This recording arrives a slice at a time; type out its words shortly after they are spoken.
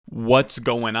What's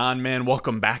going on, man?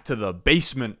 Welcome back to the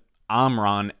basement. I'm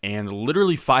Ron, and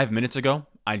literally 5 minutes ago,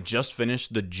 I just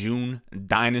finished the June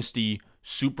Dynasty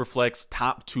Superflex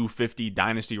Top 250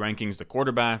 Dynasty rankings. The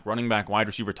quarterback, running back, wide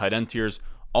receiver, tight end tiers,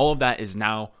 all of that is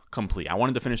now complete. I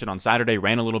wanted to finish it on Saturday,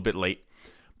 ran a little bit late,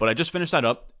 but I just finished that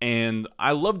up, and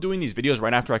I love doing these videos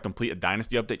right after I complete a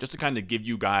Dynasty update just to kind of give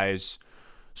you guys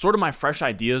sort of my fresh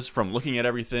ideas from looking at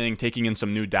everything, taking in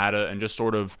some new data, and just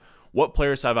sort of what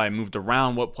players have I moved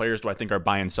around? What players do I think are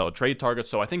buy and sell trade targets?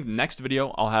 So I think next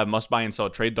video, I'll have must buy and sell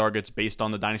trade targets based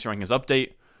on the Dynasty Rankings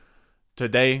update.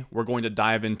 Today, we're going to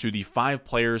dive into the 5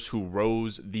 players who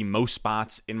rose the most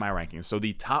spots in my rankings. So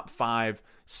the top 5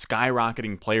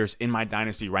 skyrocketing players in my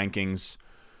Dynasty rankings.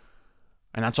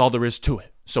 And that's all there is to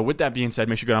it. So with that being said,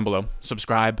 make sure you go down below,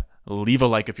 subscribe, leave a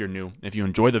like if you're new. If you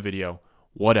enjoy the video,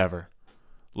 whatever.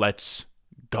 Let's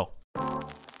go.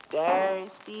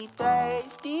 Thirsty,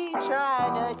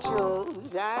 trying to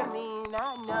choose. I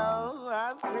know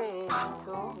I'm pretty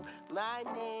cool. My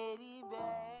nitty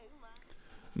bag.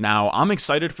 Now, I'm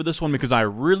excited for this one because I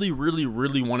really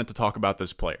wanted to talk about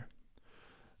this player.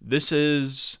 This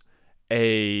is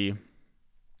a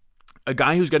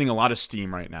guy who's getting a lot of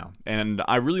steam right now, and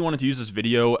I really wanted to use this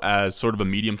video as sort of a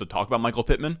medium to talk about Michael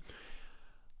Pittman.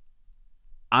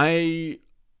 I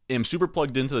am super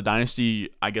plugged into the Dynasty,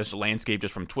 landscape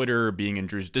just from Twitter, being in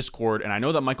Drew's Discord, and I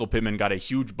know that Michael Pittman got a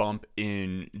huge bump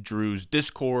in Drew's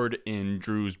Discord, in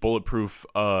Drew's Bulletproof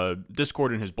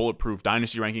Discord, and his Bulletproof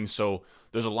Dynasty rankings, so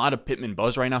there's a lot of Pittman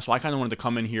buzz right now, so I kind of wanted to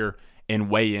come in here and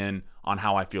weigh in on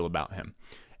how I feel about him.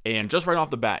 And just right off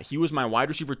the bat, he was my wide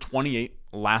receiver 28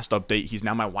 last update. He's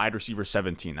now my wide receiver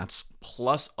 17. That's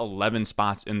plus 11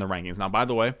 spots in the rankings. Now, by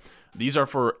the way, these are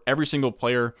for every single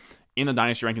player in the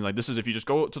Dynasty rankings. Like, this is, if you just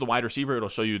go to the wide receiver, it'll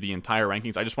show you the entire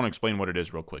rankings. I just want to explain what it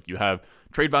is real quick. You have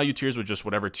trade value tiers with just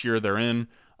whatever tier they're in,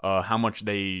 how much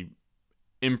they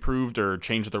improved or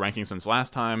changed the ranking since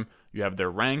last time. You have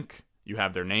their rank. You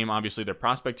have their name, obviously, their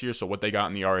prospect tier, so what they got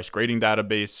in the RS grading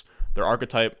database. Their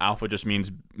archetype, alpha just means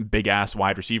big-ass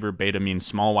wide receiver. Beta means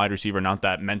small wide receiver, not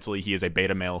that mentally he is a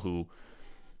beta male who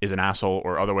is an asshole,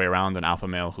 or other way around, an alpha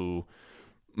male who...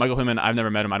 Michael Pittman, I've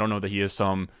never met him. I don't know that he is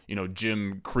some,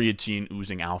 gym creatine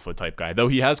oozing alpha type guy, though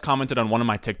he has commented on one of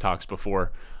my TikToks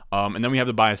before. And then we have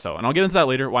the buy sell. And I'll get into that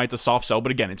later, why it's a soft sell.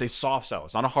 But again, it's a soft sell.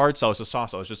 It's not a hard sell. It's a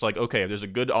soft sell. It's just like, okay, if there's a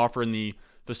good offer in the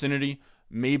vicinity,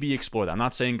 maybe explore that. I'm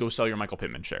not saying go sell your Michael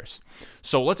Pittman shares.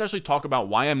 So let's actually talk about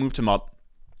why I moved him up,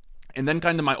 and then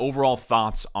kind of my overall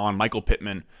thoughts on Michael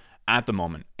Pittman at the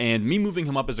moment. And me moving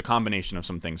him up is a combination of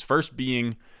some things. First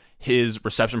being his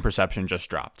reception perception just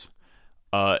dropped.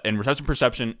 And reception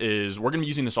perception is, we're going to be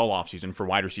using this all offseason for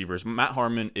wide receivers. Matt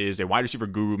Harmon is a wide receiver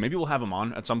guru. Maybe we'll have him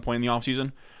on at some point in the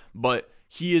offseason, but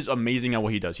he is amazing at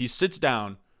what he does. He sits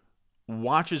down,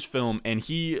 watches film, and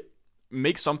he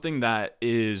makes something that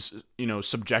is,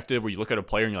 subjective, where you look at a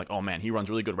player and you're like, oh man, he runs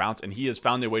really good routes, and he has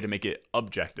found a way to make it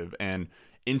objective and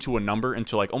into a number,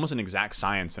 into like almost an exact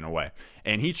science in a way.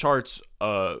 And he charts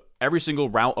every single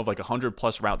route of like 100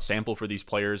 plus route sample for these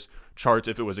players, charts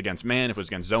if it was against man, if it was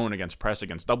against zone, against press,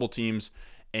 against double teams,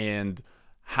 and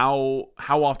how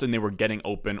often they were getting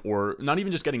open, or not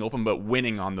even just getting open, but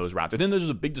winning on those routes. I think there's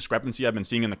a big discrepancy I've been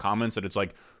seeing in the comments that it's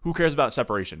like, who cares about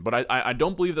separation? But I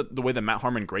don't believe that the way that Matt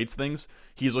Harmon grades things,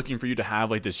 he's looking for you to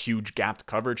have like this huge gapped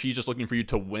coverage. He's just looking for you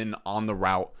to win on the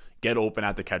route, get open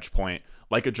at the catch point,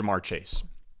 like a Ja'Marr Chase,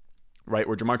 right?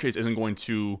 Where Ja'Marr Chase isn't going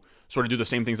to sort of do the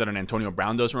same things that an Antonio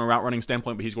Brown does from a route running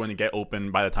standpoint, but he's going to get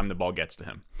open by the time the ball gets to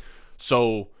him.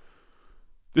 So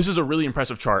this is a really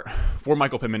impressive chart for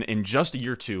Michael Pittman. In just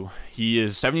year 2, he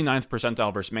is 79th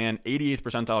percentile versus man, 88th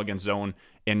percentile against zone,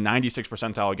 and 96th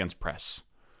percentile against press.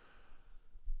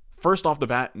 First off the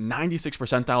bat, 96th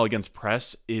percentile against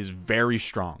press is very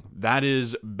strong. That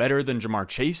is better than Ja'Marr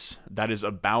Chase. That is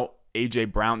about A.J.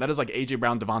 Brown. That is like A.J.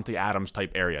 Brown, Devontae Adams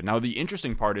type area. Now, the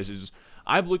interesting part is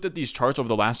I've looked at these charts over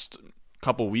the last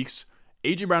couple weeks.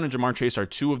 A.J. Brown and Ja'Marr Chase are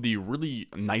two of the really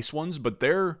nice ones, but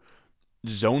their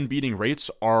zone beating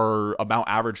rates are about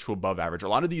average to above average. A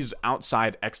lot of these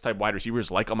outside X-type wide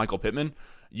receivers, like a Michael Pittman,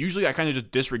 usually I kind of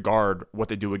just disregard what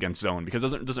they do against zone because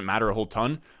it doesn't matter a whole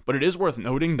ton. But it is worth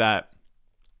noting that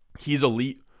he's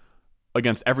elite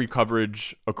against every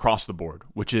coverage across the board,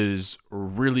 which is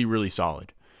really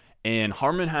solid. And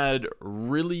Harmon had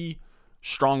really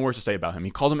strong words to say about him.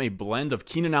 He called him a blend of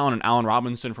Keenan Allen and Allen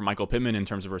Robinson for Michael Pittman in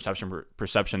terms of reception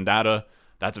perception data.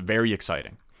 That's very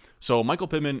exciting. So Michael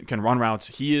Pittman can run routes.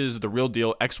 He is the real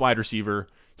deal X wide receiver.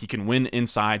 He can win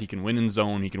inside. He can win in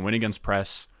zone. He can win against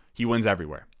press. He wins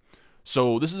everywhere.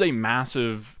 So this is a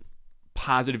massive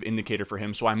positive indicator for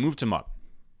him. So I moved him up.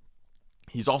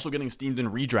 He's also getting steamed in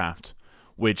redraft,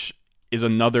 which is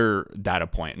another data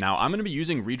point. Now, I'm going to be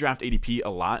using redraft ADP a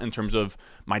lot in terms of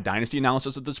my dynasty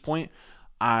analysis at this point.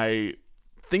 I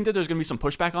think that there's going to be some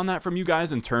pushback on that from you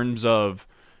guys in terms of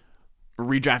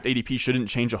redraft ADP shouldn't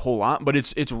change a whole lot, but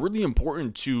it's really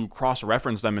important to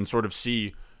cross-reference them and sort of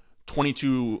see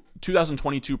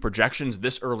 2022 projections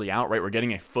this early out, right? We're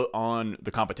getting a foot on the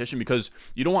competition because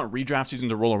you don't want redraft season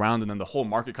to roll around and then the whole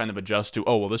market kind of adjust to,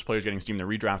 oh, well, this player's getting steamed to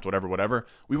redraft, whatever.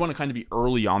 We want to kind of be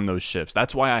early on those shifts.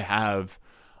 That's why I have,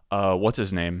 what's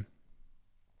his name?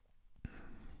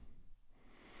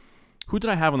 Who did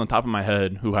I have on the top of my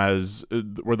head who has,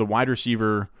 where the wide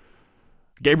receiver,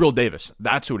 Gabriel Davis.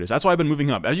 That's who it is. That's why I've been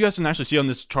moving up. As you guys can actually see on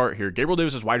this chart here, Gabriel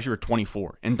Davis is wide receiver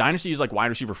 24. And Dynasty is like wide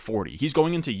receiver 40. He's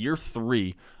going into year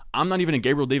 3. I'm not even a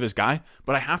Gabriel Davis guy,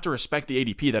 but I have to respect the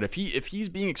ADP that if he's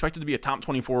being expected to be a top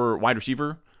 24 wide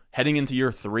receiver heading into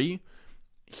year 3,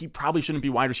 he probably shouldn't be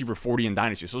wide receiver 40 in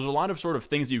Dynasty. So there's a lot of sort of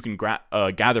things that you can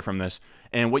gather from this.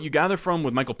 And what you gather from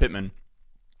with Michael Pittman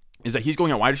is that he's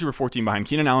going at wide receiver 14 behind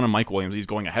Keenan Allen and Mike Williams. He's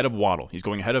going ahead of Waddle. He's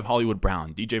going ahead of Hollywood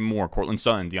Brown, DJ Moore, Cortland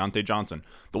Sutton, Deontay Johnson.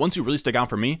 The ones who really stick out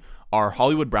for me are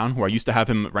Hollywood Brown, who I used to have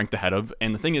him ranked ahead of.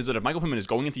 And the thing is that if Michael Pittman is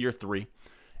going into year 3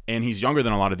 and he's younger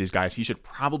than a lot of these guys, he should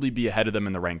probably be ahead of them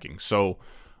in the rankings. So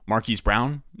Marquise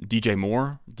Brown, DJ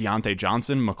Moore, Deontay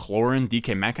Johnson, McLaurin,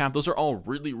 DK Metcalf, those are all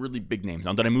really, really big names.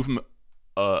 Now, did I move him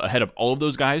ahead of all of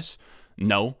those guys?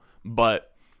 No, but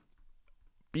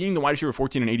being the wide receiver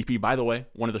 14 in ADP, by the way,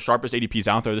 one of the sharpest ADPs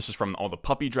out there. This is from all the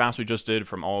puppy drafts we just did,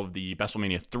 from all of the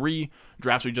WrestleMania 3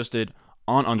 drafts we just did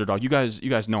on Underdog. You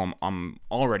guys know I'm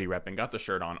already repping, got the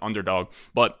shirt on, Underdog.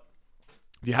 But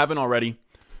if you haven't already,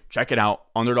 check it out,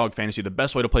 Underdog Fantasy, the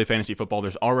best way to play fantasy football.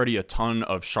 There's already a ton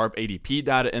of sharp ADP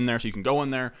data in there, so you can go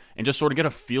in there and just sort of get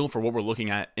a feel for what we're looking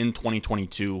at in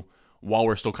 2022 while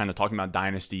we're still kind of talking about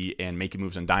Dynasty and making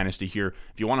moves in Dynasty here.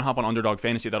 If you want to hop on Underdog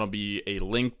Fantasy, that'll be a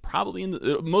link probably in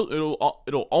the,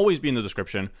 it'll always be in the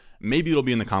description. Maybe it'll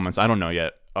be in the comments. I don't know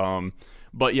yet.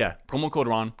 But yeah, promo code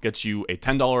Ron gets you a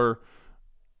 $10,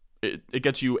 it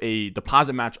gets you a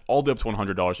deposit match all the way up to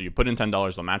 $100. So you put in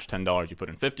 $10, they'll match $10. You put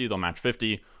in $50, they'll match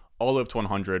 $50, all the way up to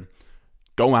 $100.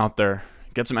 Go out there.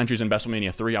 Get some entries in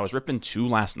WrestleMania 3. I was ripping 2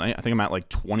 last night. I think I'm at like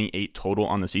 28 total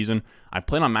on the season. I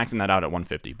plan on maxing that out at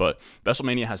 150. But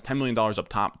WrestleMania has $10 million up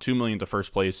top, $2 million to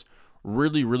first place.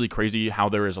 Really, really crazy how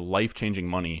there is life-changing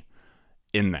money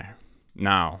in there.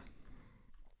 Now,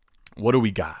 what do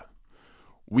we got?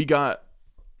 We got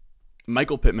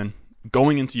Michael Pittman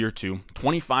going into year 2,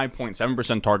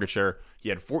 25.7% target share. He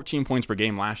had 14 points per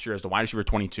game last year as the wide receiver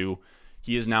 22.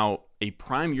 He is now a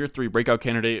prime year 3 breakout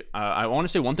candidate. I want to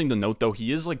say one thing to note, though.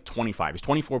 He is like 25. He's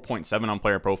 24.7 on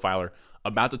Player Profiler,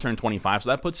 about to turn 25. So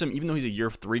that puts him, even though he's a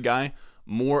year 3 guy,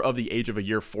 more of the age of a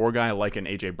year 4 guy, like an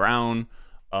A.J. Brown.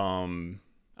 I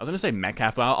was going to say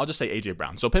Metcalf, but I'll just say A.J.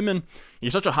 Brown. So Pittman,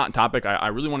 he's such a hot topic. I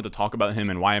really wanted to talk about him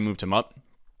and why I moved him up.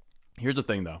 Here's the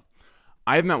thing, though.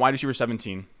 I have him at wide receiver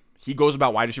 17. He goes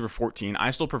about wide receiver 14.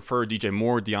 I still prefer DJ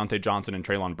Moore, Deontay Johnson, and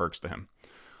Treylon Burks to him.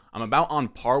 I'm about on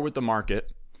par with the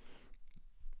market,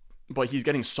 but he's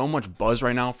getting so much buzz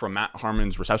right now from Matt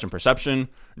Harmon's reception perception.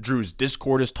 Drew's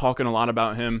Discord is talking a lot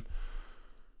about him.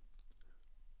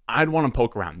 I'd want to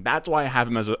poke around. That's why I have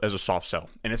him as a soft sell.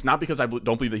 And it's not because I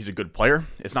don't believe that he's a good player.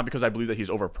 It's not because I believe that he's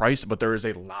overpriced, but there is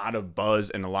a lot of buzz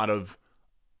and a lot of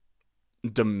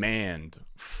demand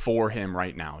for him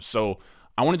right now. So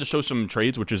I wanted to show some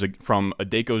trades, which is from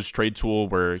Adeko's trade tool,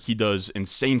 where he does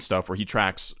insane stuff, where he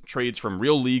tracks trades from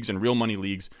real leagues and real money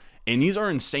leagues. And these are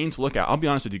insane to look at. I'll be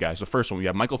honest with you guys. The first one, we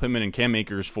have Michael Pittman and Cam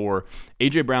Akers for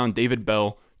A.J. Brown, David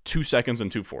Bell, 2 seconds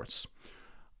and 2/4.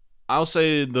 I'll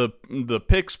say the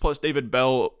picks plus David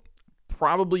Bell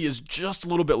probably is just a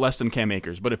little bit less than Cam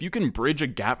Akers. But if you can bridge a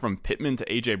gap from Pittman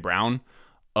to A.J. Brown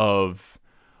of...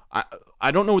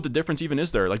 I don't know what the difference even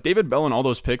is there. Like David Bell and all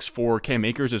those picks for Cam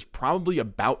Akers is probably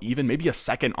about even, maybe a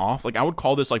second off. Like I would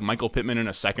call this like Michael Pittman in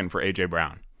a second for A.J.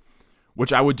 Brown,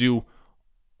 which I would do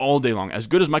all day long. As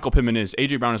good as Michael Pittman is,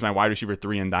 A.J. Brown is my wide receiver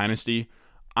 3 in Dynasty.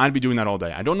 I'd be doing that all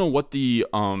day. I don't know what the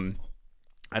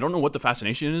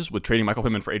fascination is with trading Michael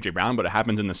Pittman for A.J. Brown, but it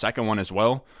happens in the second one as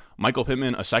well. Michael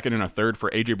Pittman, a second and a third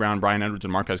for A.J. Brown, Bryan Edwards,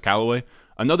 and Marquez Callaway.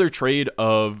 Another trade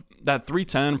of that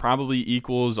 310 probably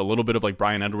equals a little bit of like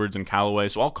Bryan Edwards and Callaway.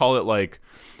 So I'll call it like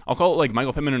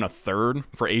Michael Pittman in a third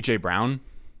for A.J. Brown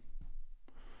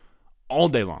all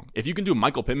day long. If you can do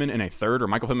Michael Pittman in a third or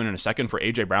Michael Pittman in a second for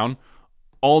A.J. Brown,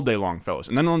 all day long, fellas.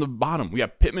 And then on the bottom, we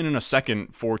have Pittman in a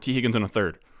second for T. Higgins in a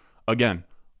third. Again,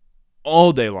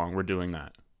 all day long we're doing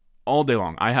that. All day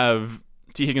long. I have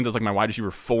T. Higgins as like my wide receiver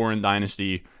 4 in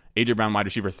Dynasty, A.J. Brown wide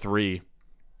receiver 3.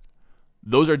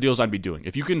 those are deals I'd be doing.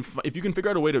 If you can figure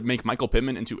out a way to make Michael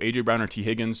Pittman into AJ Brown or T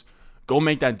Higgins, go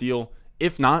make that deal.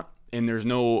 If not, and there's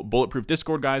no Bulletproof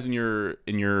Discord guys in your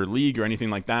league or anything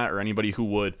like that, or anybody who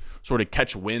would sort of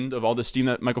catch wind of all this steam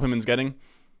that Michael Pittman's getting,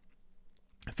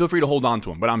 feel free to hold on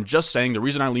to him. But I'm just saying the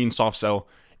reason I lean soft sell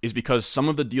is because some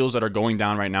of the deals that are going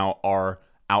down right now are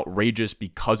outrageous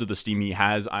because of the steam he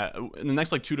has. In the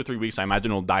next like 2 to 3 weeks, I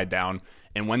imagine it'll die down.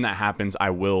 And when that happens,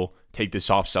 I will take the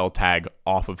soft sell tag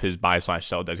off of his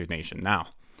buy/sell designation. Now,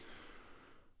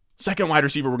 second wide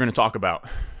receiver we're going to talk about,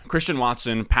 Christian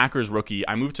Watson, Packers rookie.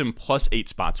 I moved him +8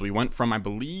 spots. So he went from, I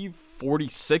believe,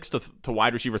 46 to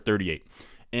wide receiver 38.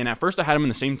 And at first I had him in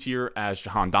the same tier as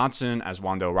Jahan Dotson, as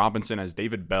Wan'Dale Robinson, as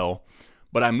David Bell.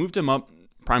 But I moved him up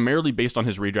primarily based on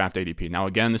his redraft ADP. Now,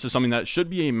 again, this is something that should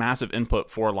be a massive input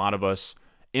for a lot of us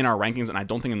in our rankings, and I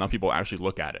don't think enough people actually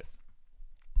look at it.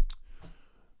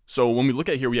 So when we look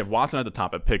at here, we have Watson at the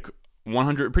top at pick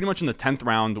 100, pretty much in the 10th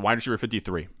round, wide receiver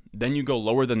 53. Then you go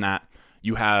lower than that.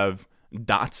 You have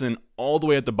Dotson all the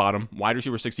way at the bottom, wide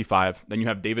receiver 65. Then you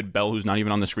have David Bell, who's not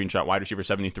even on the screenshot, wide receiver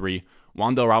 73.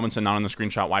 Wan'Dale Robinson not on the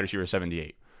screenshot, wide receiver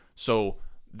 78. So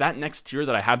that next tier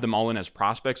that I have them all in as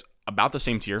prospects, about the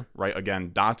same tier, right?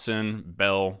 Again, Dotson,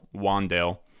 Bell,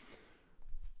 Wan'Dale.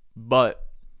 But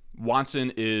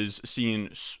Watson is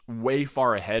seen way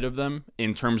far ahead of them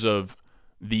in terms of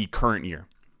the current year.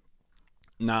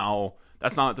 Now,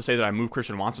 that's not to say that I moved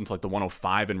Christian Watson to like the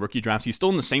 105 in rookie drafts. He's still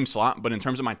in the same slot, but in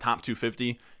terms of my top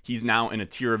 250, he's now in a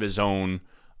tier of his own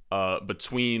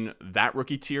between that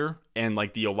rookie tier and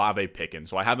like the Olave Pickens.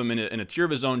 So I have him in a tier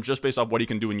of his own just based off what he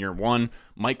can do in year one.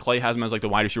 Mike Clay has him as like the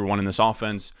wide receiver 1 in this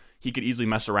offense. He could easily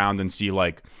mess around and see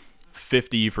like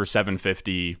 50 for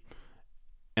 750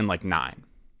 and like 9.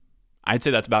 I'd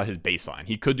say that's about his baseline.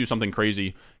 He could do something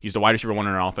crazy. He's the wide receiver 1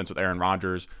 in our offense with Aaron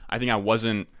Rodgers. I think I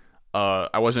wasn't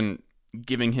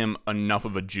giving him enough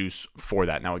of a juice for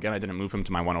that. Now, again, I didn't move him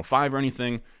to my 105 or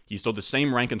anything. He's still the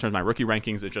same rank in terms of my rookie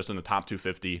rankings. It's just in the top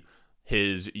 250.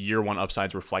 His year one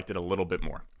upsides reflected a little bit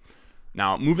more.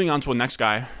 Now, moving on to the next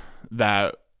guy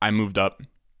that I moved up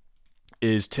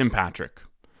is Tim Patrick.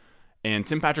 And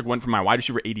Tim Patrick went from my wide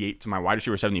receiver 88 to my wide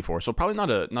receiver 74. So probably not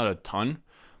a ton,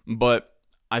 but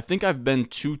I think I've been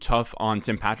too tough on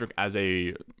Tim Patrick as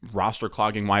a roster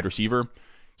clogging wide receiver.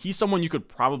 He's someone you could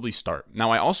probably start.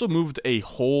 Now, I also moved a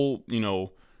whole,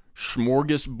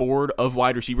 smorgasbord of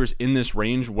wide receivers in this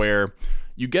range where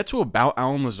you get to about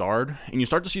Allen Lazard and you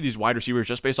start to see these wide receivers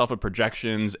just based off of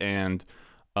projections and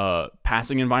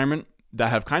passing environment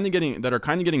that are kind of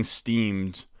getting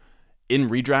steamed in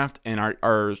redraft and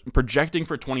are projecting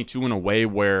for 22 in a way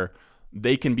where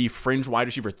they can be fringe wide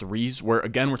receiver 3s, where,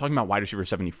 again, we're talking about wide receiver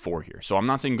 74 here. So I'm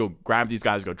not saying go grab these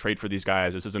guys, go trade for these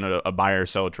guys. This isn't a buy or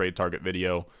sell trade target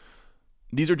video.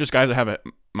 These are just guys I have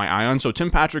my eye on. So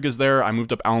Tim Patrick is there. I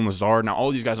moved up Allen Lazard. Now, all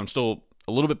of these guys I'm still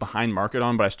a little bit behind market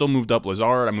on, but I still moved up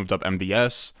Lazard. I moved up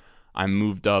MVS. I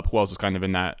moved up, who else is kind of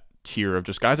in that tier of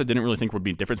just guys I didn't really think would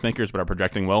be difference makers, but are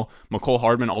projecting well. Mecole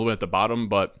Hardman all the way at the bottom,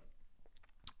 but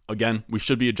again, we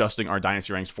should be adjusting our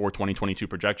dynasty ranks for 2022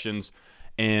 projections.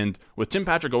 And with Tim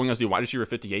Patrick going as the wide receiver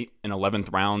 58 in the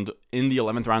 11th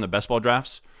round of best ball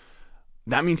drafts,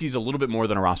 that means he's a little bit more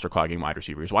than a roster clogging wide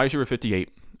receiver. He's wide receiver 58.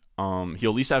 He'll at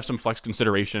least have some flex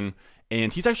consideration.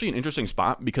 And he's actually an interesting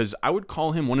spot because I would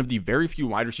call him one of the very few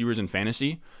wide receivers in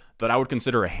fantasy that I would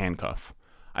consider a handcuff.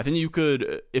 I think you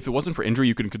could, if it wasn't for injury,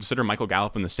 you could consider Michael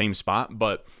Gallup in the same spot.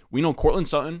 But we know Cortland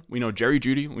Sutton, we know Jerry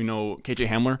Jeudy, we know KJ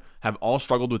Hamler have all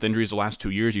struggled with injuries the last 2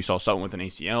 years. You saw Sutton with an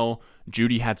ACL.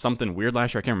 Jeudy had something weird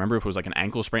last year. I can't remember if it was like an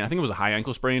ankle sprain. I think it was a high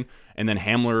ankle sprain. And then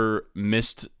Hamler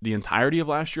missed the entirety of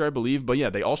last year, I believe. But yeah,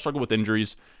 they all struggle with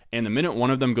injuries. And the minute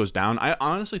one of them goes down, I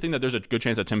honestly think that there's a good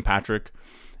chance that Tim Patrick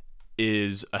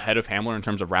is ahead of Hamler in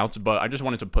terms of routes, but I just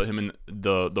wanted to put him in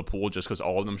the pool just because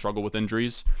all of them struggle with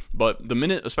injuries. But the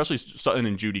minute, especially Sutton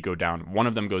and Jeudy go down, one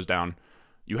of them goes down,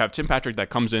 you have Tim Patrick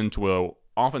that comes into an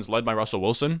offense led by Russell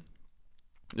Wilson.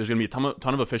 There's going to be a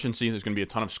ton of efficiency. There's going to be a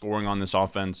ton of scoring on this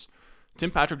offense. Tim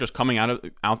Patrick just coming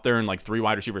out there in like 3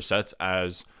 wide receiver sets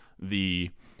as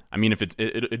if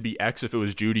it'd be X if it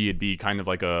was Jeudy, it'd be kind of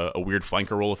like a weird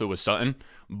flanker role if it was Sutton,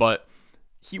 but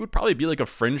he would probably be like a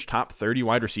fringe top 30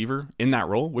 wide receiver in that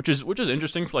role, which is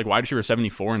interesting for like wide receiver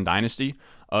 74 in Dynasty.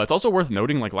 It's also worth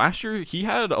noting, like last year, he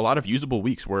had a lot of usable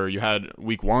weeks where you had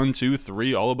week 1, 2,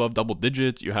 3, all above double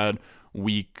digits. You had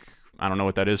week, I don't know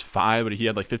what that is, 5, but he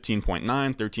had like 15.9,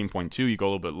 13.2. You go a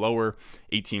little bit lower,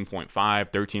 18.5,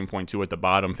 13.2 at the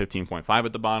bottom, 15.5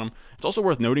 at the bottom. It's also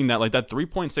worth noting that like that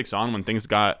 3.6 on when things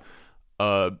got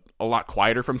a lot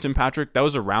quieter from Tim Patrick, that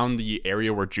was around the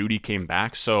area where Jeudy came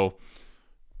back. So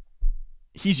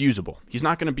he's usable. He's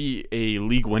not going to be a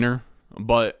league winner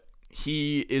but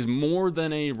he is more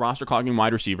than a roster clogging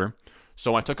wide receiver.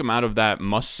 So I took him out of that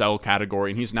must-sell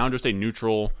category, and he's now just a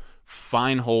neutral,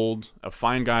 fine hold, a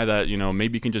fine guy that,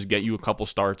 maybe can just get you a couple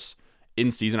starts in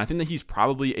season. I think that he's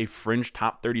probably a fringe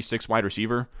top 36 wide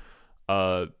receiver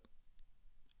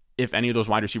if any of those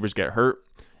wide receivers get hurt.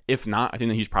 If not, I think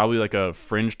that he's probably like a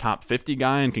fringe top 50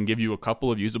 guy and can give you a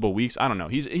couple of usable weeks. I don't know.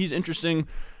 He's interesting.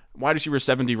 Wide receiver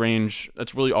 70 range,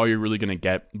 that's really all you're really going to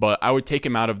get. But I would take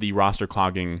him out of the roster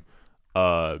clogging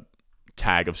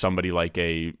tag of somebody like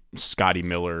a Scotty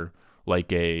Miller,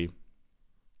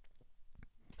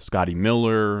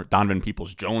 Donovan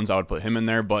Peoples-Jones. I would put him in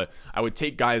there, but I would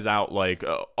take guys out like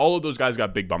all of those guys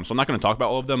got big bumps. So I'm not going to talk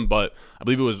about all of them, but I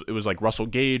believe it was like Russell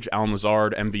Gage, Allen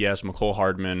Lazard, MVS, Mecole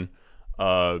Hardman,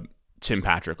 Tim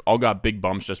Patrick, all got big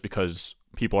bumps just because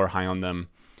people are high on them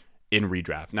in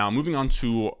redraft. Now, moving on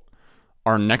to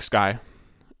our next guy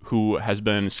who has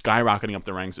been skyrocketing up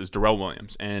the ranks is Darrell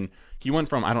Williams. And he went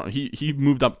from, he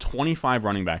moved up 25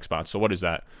 running back spots. So what is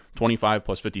that? 25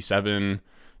 plus 57,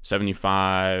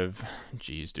 75.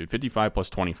 Jeez, dude. 55 plus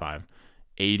 25.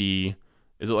 80.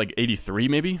 Is it like 83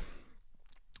 maybe?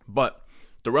 But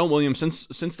Darrell Williams,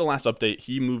 since the last update,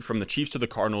 he moved from the Chiefs to the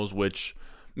Cardinals, which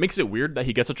makes it weird that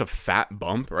he gets such a fat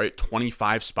bump, right?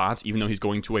 25 spots, even though he's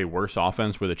going to a worse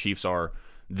offense where the Chiefs are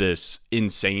this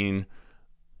insane,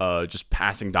 just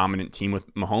passing dominant team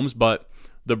with Mahomes. But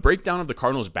the breakdown of the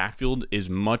Cardinals' backfield is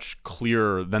much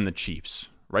clearer than the Chiefs,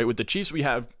 right? With the Chiefs, we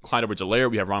have Clyde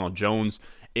Edwards-Helaire, we have Ronald Jones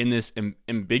in this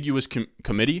ambiguous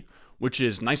committee, which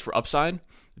is nice for upside.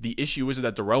 The issue is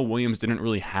that Darrell Williams didn't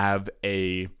really have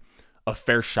a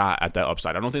fair shot at that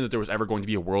upside. I don't think that there was ever going to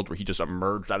be a world where he just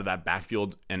emerged out of that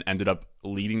backfield and ended up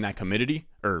leading that committee.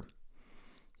 Or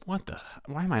why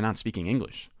am I not speaking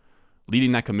English?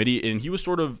 Leading that committee. And he was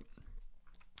sort of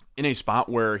in a spot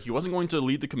where he wasn't going to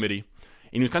lead the committee.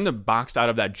 And he was kind of boxed out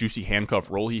of that juicy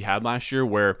handcuff role he had last year,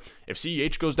 where if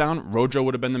CEH goes down, Rojo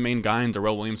would have been the main guy and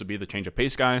Darrell Williams would be the change of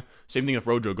pace guy. Same thing if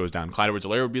Rojo goes down. Clyde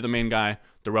Edwards-Helaire would be the main guy.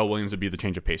 Darrell Williams would be the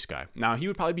change of pace guy. Now, he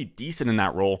would probably be decent in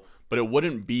that role, but it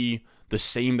wouldn't be the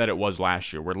same that it was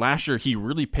last year, where last year he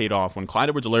really paid off. When Clyde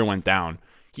Edwards-Helaire went down,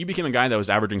 he became a guy that was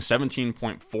averaging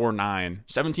 17.49,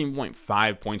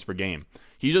 17.5 points per game.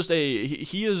 He's just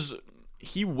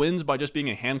he wins by just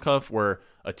being a handcuff where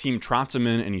a team trots him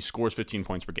in and he scores 15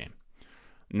 points per game.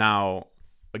 Now,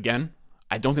 again,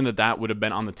 I don't think that would have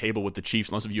been on the table with the Chiefs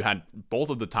unless if you had both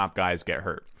of the top guys get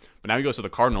hurt. But now he goes to the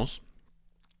Cardinals,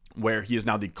 where he is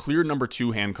now the clear number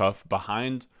 2 handcuff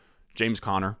behind James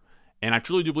Conner. And I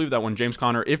truly do believe that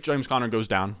if James Conner goes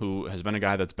down, who has been a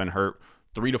guy that's been hurt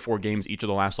 3 to 4 games each of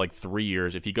the last 3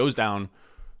 years, if he goes down,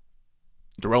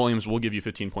 Darrell Williams will give you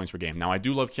 15 points per game. Now, I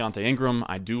do love Keontae Ingram.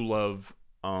 I do love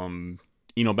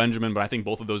Eno Benjamin, but I think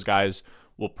both of those guys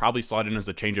will probably slide in as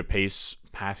a change of pace,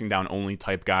 passing down only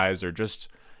type guys, or just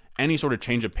any sort of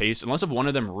change of pace. Unless if one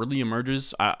of them really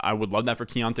emerges, I would love that for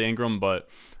Keontae Ingram. But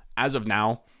as of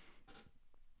now,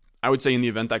 I would say in the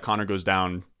event that Conner goes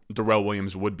down, Darrell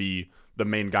Williams would be the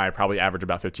main guy, probably average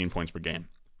about 15 points per game.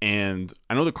 And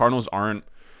I know the Cardinals aren't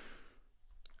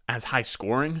as high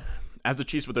scoring as the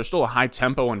Chiefs, but they're still a high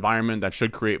tempo environment that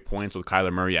should create points with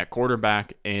Kyler Murray at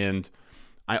quarterback. And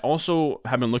I also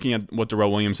have been looking at what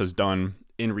Darrell Williams has done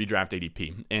in redraft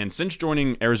ADP. And since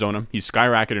joining Arizona, he's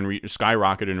skyrocketed in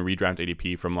redraft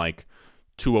ADP from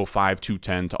 205,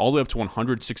 210 to all the way up to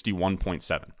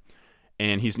 161.7.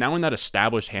 And he's now in that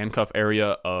established handcuff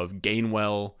area of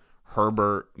Gainwell,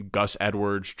 Herbert, Gus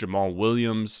Edwards, Jamal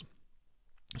Williams.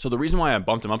 So the reason why I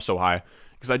bumped him up so high,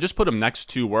 because I just put him next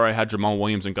to where I had Jamal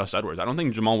Williams and Gus Edwards. I don't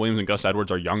think Jamal Williams and Gus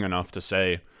Edwards are young enough to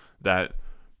say that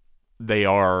they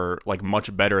are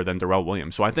much better than Darrell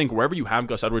Williams. So I think wherever you have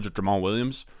Gus Edwards or Jamal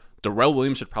Williams, Darrell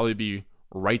Williams should probably be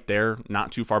right there,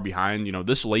 not too far behind.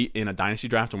 This late in a dynasty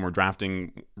draft when we're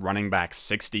drafting running back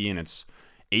 60 and it's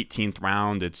 18th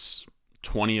round, it's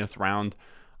 20th round,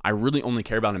 I really only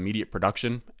care about immediate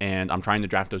production, and I'm trying to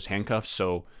draft those handcuffs.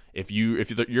 So if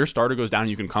your starter goes down,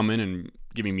 you can come in and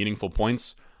give me meaningful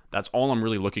points. That's all I'm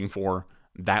really looking for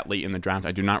that late in the draft.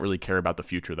 I do not really care about the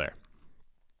future there.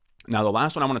 Now, the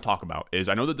last one I want to talk about is,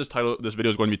 I know that this video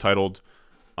is going to be titled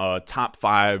Top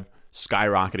 5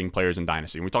 Skyrocketing Players in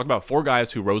Dynasty. And we talked about 4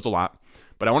 guys who rose a lot,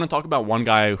 but I want to talk about one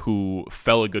guy who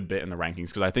fell a good bit in the rankings,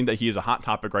 because I think that he is a hot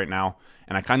topic right now,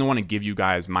 and I kind of want to give you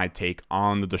guys my take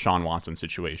on the Deshaun Watson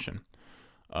situation.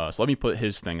 So let me put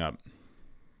his thing up.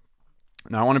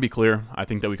 Now, I want to be clear. I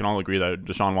think that we can all agree that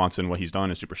Deshaun Watson, what he's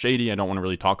done is super shady. I don't want to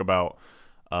really talk about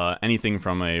anything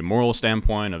from a moral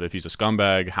standpoint of if he's a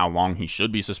scumbag, how long he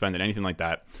should be suspended, anything like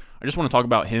that. I just want to talk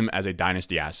about him as a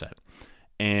dynasty asset.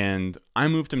 and I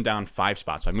moved him down 5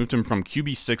 spots. I moved him from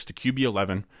QB6 to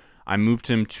QB11. I moved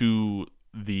him to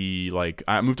the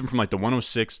from like the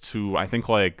 106 to I think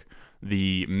like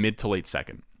the mid to late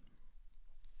second.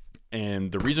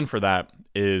 And the reason for that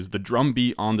is the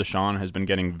drumbeat on Deshaun has been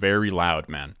getting very loud,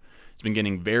 man. It's been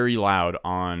getting very loud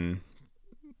on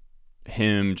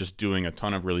him just doing a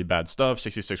ton of really bad stuff.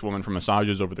 66 women for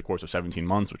massages over the course of 17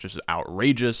 months, which is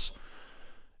outrageous.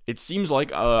 It seems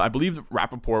like, I believe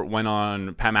Rappaport went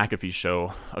on Pat McAfee's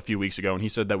show a few weeks ago, and he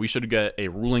said that we should get a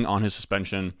ruling on his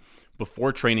suspension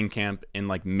before training camp in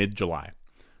like mid-July.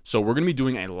 So we're going to be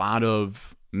doing a lot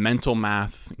of mental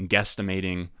math and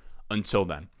guesstimating until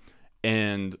then.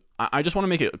 And I just want to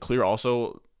make it clear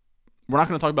also, we're not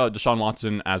going to talk about Deshaun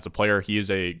Watson as the player. He is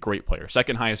a great player.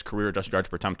 Second highest career adjusted yards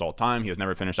per attempt all time. He has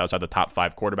never finished outside the top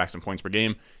 5 quarterbacks in points per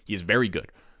game. He is very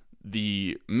good.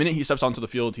 The minute he steps onto the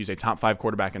field, he's a top 5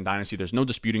 quarterback in Dynasty. There's no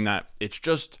disputing that. It's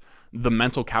just the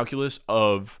mental calculus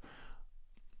of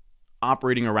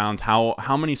operating around how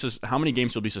many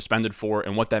games he'll be suspended for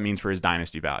and what that means for his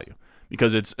Dynasty value.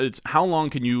 Because it's how long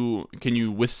can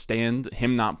you withstand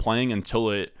him not playing until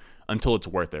it's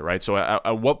worth it, right? So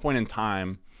at what point in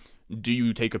time do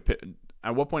you take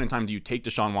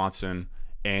Deshaun Watson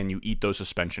and you eat those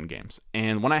suspension games?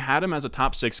 And when I had him as a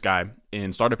top 6 guy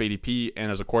in startup ADP and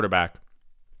as a quarterback,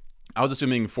 I was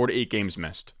assuming 4 to 8 games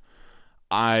missed.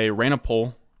 I ran a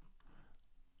poll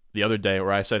the other day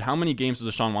where I said, how many games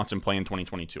does Deshaun Watson play in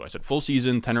 2022? I said full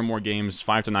season, 10 or more games,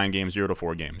 5 to 9 games, 0 to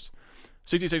 4 games.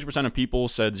 66% of people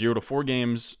said 0 to 4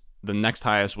 games. The next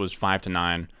highest was 5 to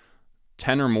 9.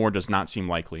 10 or more does not seem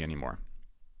likely anymore.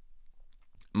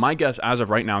 My guess as of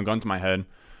right now, gun to my head,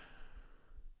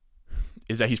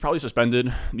 is that he's probably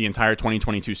suspended the entire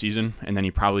 2022 season, and then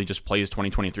he probably just plays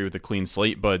 2023 with a clean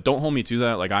slate. But don't hold me to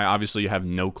that. Like, I obviously have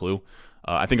no clue.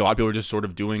 I think a lot of people are just sort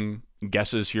of doing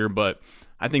guesses here, but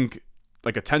I think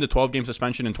like a 10 to 12 game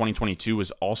suspension in 2022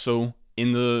 is also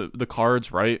in the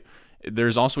cards, right?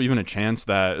 There's also even a chance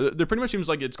that there pretty much seems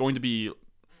like it's going to be,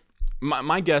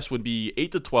 my guess would be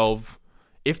 8 to 12,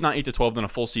 if not 8 to 12, then a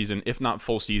full season. If not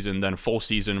full season, then full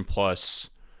season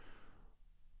plus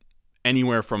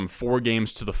anywhere from 4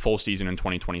 games to the full season in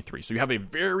 2023. So you have a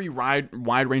very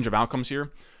wide range of outcomes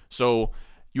here. So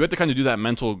you have to kind of do that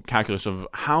mental calculus of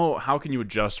how can you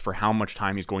adjust for how much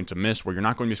time he's going to miss, where you're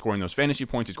not going to be scoring those fantasy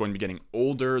points. He's going to be getting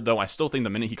older, though I still think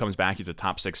the minute he comes back, he's a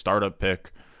top 6 startup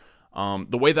pick.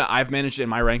 The way that I've managed it in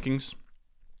my rankings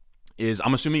is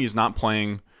I'm assuming he's not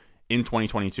playing in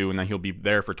 2022 and then he'll be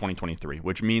there for 2023,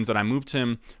 which means that I moved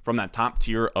him from that top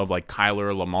tier of like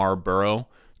Kyler, Lamar, Burrow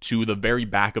to the very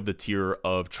back of the tier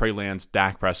of Trey Lance,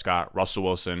 Dak Prescott, Russell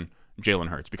Wilson, Jalen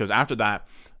Hurts. Because after that,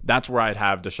 that's where I'd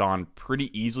have Deshaun pretty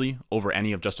easily over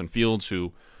any of Justin Fields,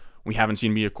 who we haven't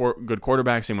seen be a good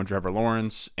quarterback. Same with Trevor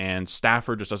Lawrence. And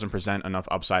Stafford just doesn't present enough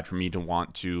upside for me to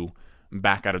want to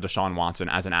back out of Deshaun Watson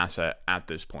as an asset at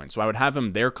this point. So I would have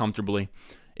him there comfortably.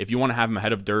 If you want to have him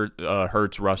ahead of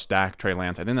Hurts, Russ, Dak, Trey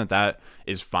Lance, I think that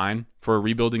is fine for a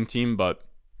rebuilding team. But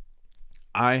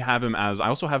I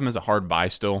also have him as a hard buy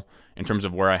still in terms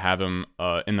of where I have him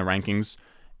in the rankings.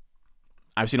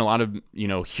 I've seen a lot of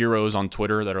heroes on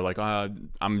Twitter that are like,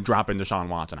 I'm dropping Deshaun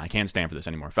Watson. I can't stand for this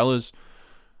anymore. Fellas,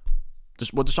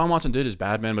 what Deshaun Watson did is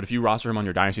bad, man. But if you roster him on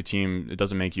your dynasty team, it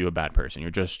doesn't make you a bad person.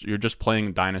 You're just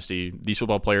playing dynasty. These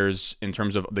football players, in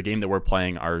terms of the game that we're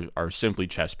playing, are simply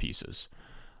chess pieces.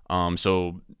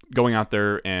 So going out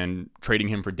there and trading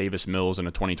him for Davis Mills in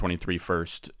a 2023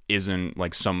 first isn't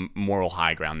like some moral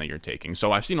high ground that you're taking.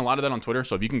 So I've seen a lot of that on Twitter.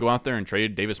 So if you can go out there and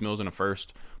trade Davis Mills in a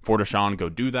first for Deshaun, go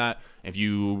do that. If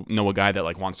you know a guy that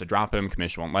like wants to drop him,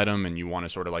 commission won't let him, and you want to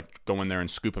sort of like go in there and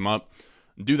scoop him up,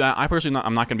 do that.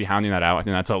 I'm not going to be hounding that out. I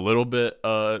think that's a little bit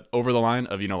over the line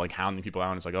of like hounding people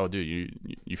out. And it's like, oh, dude,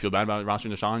 you feel bad about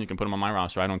rostering Deshaun? You can put him on my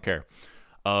roster. I don't care.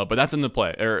 But that's in the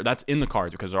play, or that's in the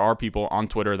cards, because there are people on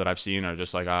Twitter that I've seen are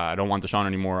just like, I don't want Deshaun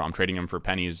anymore. I'm trading him for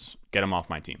pennies. Get him off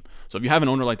my team. So if you have an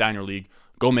owner like that in your league,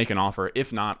 go make an offer.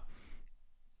 If not,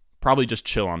 probably just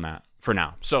chill on that for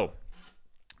now. So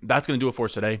that's going to do it for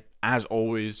us today. As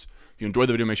always, if you enjoyed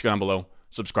the video, make sure you go down below,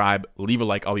 subscribe, leave a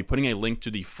like. I'll be putting a link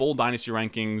to the full Dynasty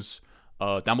rankings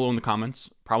down below in the comments.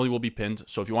 Probably will be pinned.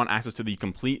 So if you want access to the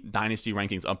complete Dynasty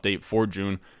rankings update for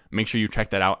June, make sure you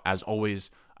check that out. As always,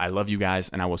 I love you guys,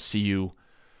 and I will see you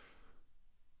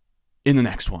in the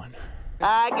next one.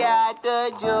 I got the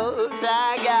juice,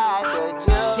 I got the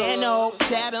juice. 10-0,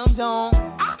 Chatham's on.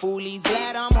 Foolies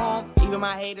glad I'm home. Even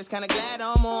my haters kinda glad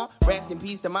I'm on. Rest in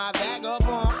peace to my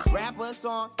vagabond. Rapper,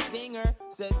 song, singer,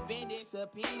 suspended,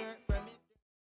 subpoena from his